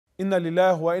Inna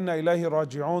lillahi wa inna ilayhi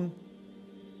raji'un.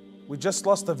 We just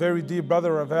lost a very dear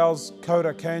brother of ours,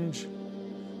 Khodre Kanj.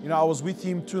 You know, I was with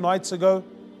him 2 nights ago.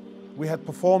 We had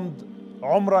performed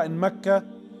Umrah in Mecca,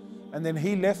 and then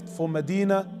he left for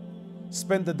Madinah,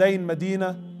 spent the day in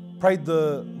Madinah, prayed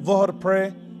the Thuhr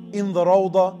prayer in the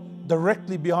Rawdah,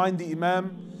 directly behind the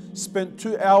Imam, spent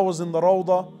 2 hours in the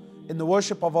Rawdah, in the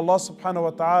worship of Allah subhanahu wa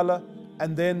ta'ala,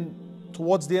 and then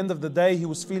towards the end of the day, he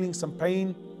was feeling some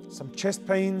pain, some chest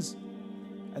pains,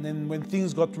 and then when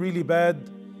things got really bad,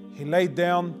 he laid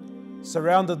down,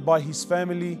 surrounded by his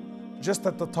family, just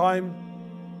at the time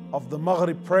of the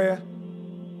Maghrib prayer,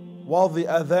 while the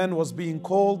Athaan was being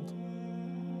called.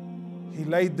 He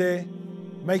laid there,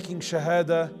 making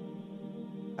Shahadah,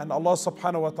 and Allah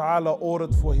subhanahu wa ta'ala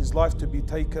ordered for his life to be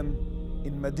taken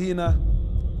in Madinah,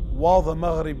 while the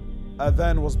Maghrib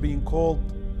Athaan was being called,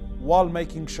 while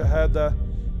making Shahadah,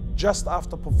 just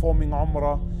after performing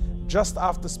Umrah, just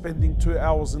after spending 2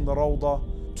 hours in the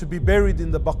Rawdah, to be buried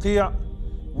in the Baqi'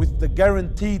 with the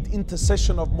guaranteed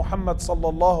intercession of Muhammad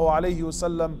sallallahu alayhi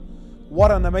wasallam.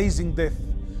 What an amazing death.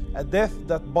 A death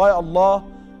that by Allah,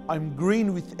 I'm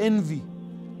green with envy.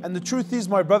 And the truth is,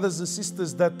 my brothers and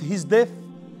sisters, that his death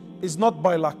is not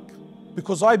by luck.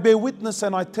 Because I bear witness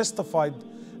and I testified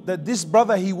that this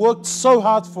brother, he worked so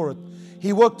hard for it.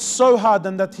 He worked so hard,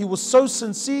 and that he was so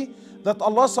sincere that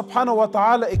Allah subhanahu wa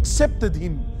ta'ala accepted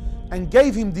him and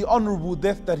gave him the honorable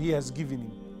death that he has given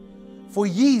him. For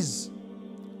years,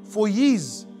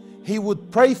 he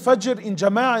would pray Fajr in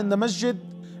Jama'ah in the masjid,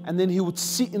 and then he would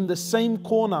sit in the same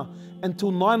corner until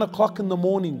 9 o'clock in the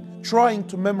morning trying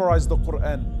to memorize the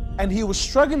Quran. And he was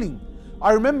struggling.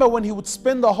 I remember when he would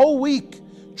spend a whole week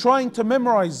trying to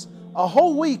memorize, a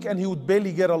whole week, and he would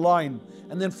barely get a line.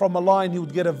 And then from a line he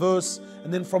would get a verse,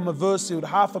 and then from a verse he would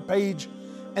half a page,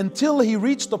 until he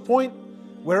reached the point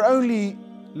where only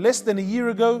less than a year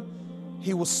ago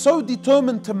he was so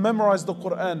determined to memorize the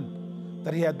Quran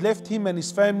that he had left him and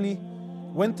his family,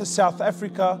 went to South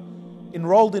Africa,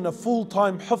 enrolled in a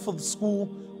full-time hifz school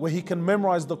where he can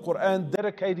memorize the Quran,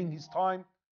 dedicating his time.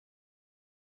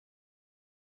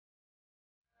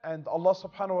 And Allah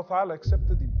subhanahu wa ta'ala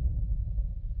accepted him.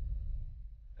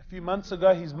 A few months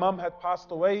ago, his mum had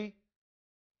passed away.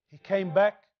 He came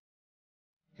back.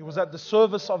 He was at the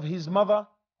service of his mother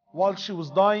while she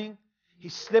was dying. He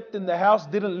slept in the house,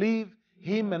 didn't leave.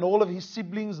 Him and all of his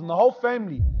siblings and the whole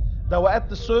family, they were at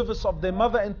the service of their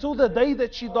mother until the day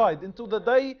that she died, until the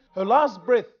day, her last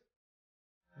breath.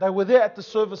 They were there at the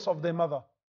service of their mother.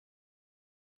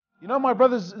 You know, my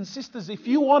brothers and sisters, if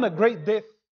you want a great death,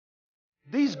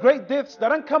 these great deaths, they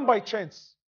don't come by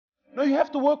chance. No, you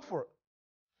have to work for it.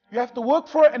 You have to work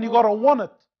for it, and you got to want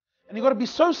it. And you got to be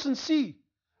so sincere.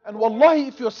 And wallahi,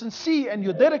 if you're sincere and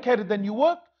you're dedicated and you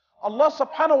work, Allah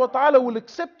subhanahu wa ta'ala will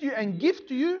accept you and give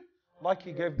to you like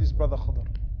He gave this brother Khodre.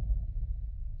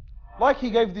 Like He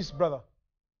gave this brother.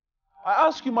 I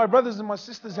ask you, my brothers and my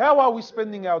sisters, how are we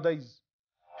spending our days?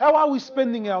 How are we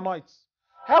spending our nights?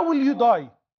 How will you die?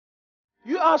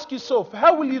 You ask yourself,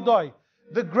 how will you die?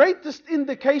 The greatest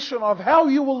indication of how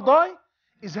you will die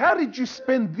is how did you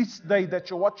spend this day that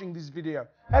you're watching this video?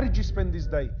 How did you spend this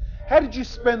day? How did you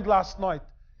spend last night?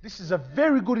 This is a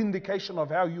very good indication of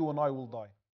how you and I will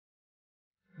die.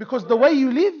 Because the way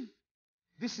you live,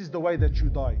 this is the way that you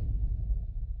die.